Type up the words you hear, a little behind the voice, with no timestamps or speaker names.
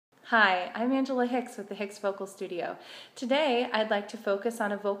Hi, I'm Angela Hicks with the Hicks Vocal Studio. Today I'd like to focus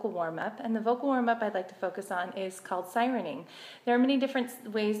on a vocal warm-up, and the vocal warm-up I'd like to focus on is called sirening. There are many different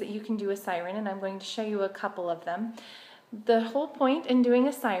ways that you can do a siren, and I'm going to show you a couple of them. The whole point in doing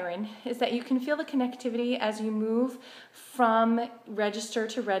a siren is that you can feel the connectivity as you move from register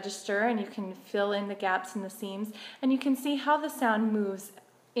to register, and you can fill in the gaps and the seams, and you can see how the sound moves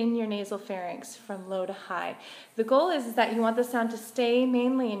in your nasal pharynx from low to high. The goal is that you want the sound to stay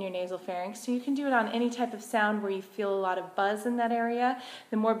mainly in your nasal pharynx, so you can do it on any type of sound where you feel a lot of buzz in that area.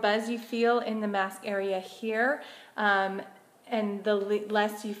 The more buzz you feel in the mask area here, and the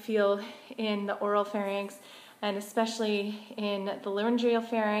less you feel in the oral pharynx, and especially in the laryngeal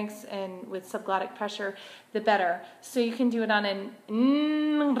pharynx and with subglottic pressure, the better. So you can do it on an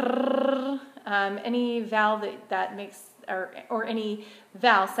any vowel that makes, or any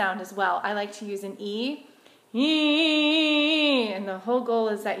vowel sound as well. I like to use an E, and the whole goal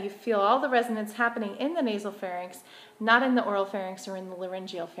is that you feel all the resonance happening in the nasal pharynx, not in the oral pharynx or in the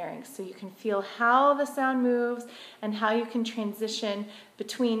laryngeal pharynx. So you can feel how the sound moves and how you can transition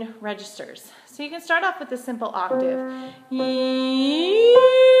between registers. So you can start off with a simple octave.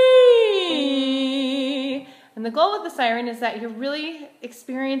 And the goal with the siren is that you're really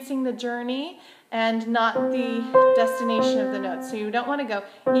experiencing the journey and not the destination of the notes. So you don't want to go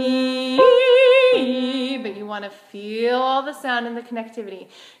E, but you want to feel all the sound and the connectivity.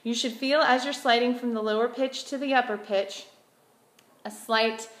 You should feel as you're sliding from the lower pitch to the upper pitch, a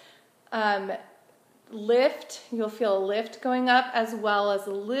slight lift. You'll feel a lift going up as well as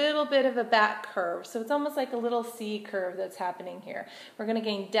a little bit of a back curve. So it's almost like a little C curve that's happening here. We're going to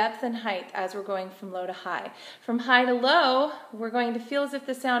gain depth and height as we're going from low to high. From high to low, we're going to feel as if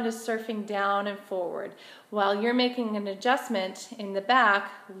the sound is surfing down and forward, while you're making an adjustment in the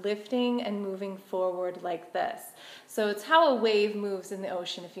back, lifting and moving forward like this. So it's how a wave moves in the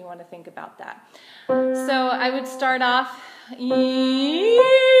ocean, if you want to think about that. So I would start off E,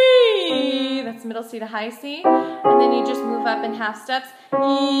 that's middle C to high C, and then you just move up in half steps.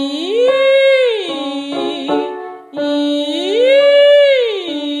 E, E,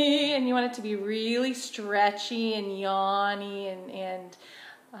 and you want it to be really stretchy and yawny and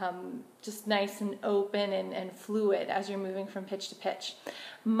just nice and open and fluid as you're moving from pitch to pitch.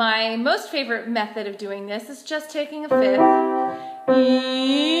 My most favorite method of doing this is just taking a fifth,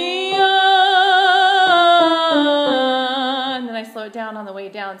 E, and then I slow it down on the way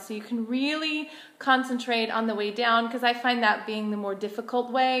down. So you can really concentrate on the way down, because I find that being the more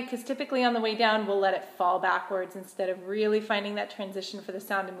difficult way, because typically on the way down we'll let it fall backwards instead of really finding that transition for the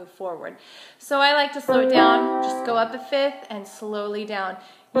sound to move forward. So I like to slow it down, just go up a fifth and slowly down.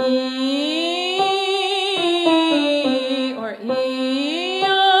 E, or E,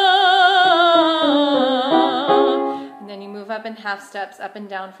 and then you move up in half steps, up and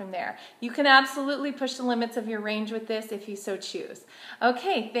down from there. You can absolutely push the limits of your range with this if you so choose.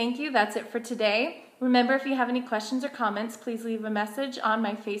 Okay, thank you. That's it for today. Remember, if you have any questions or comments, please leave a message on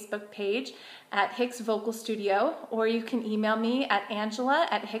my Facebook page at Hicks Vocal Studio, or you can email me at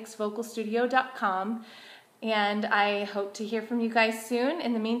angela@hicksvocalstudio.com. And I hope to hear from you guys soon.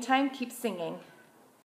 In the meantime, keep singing.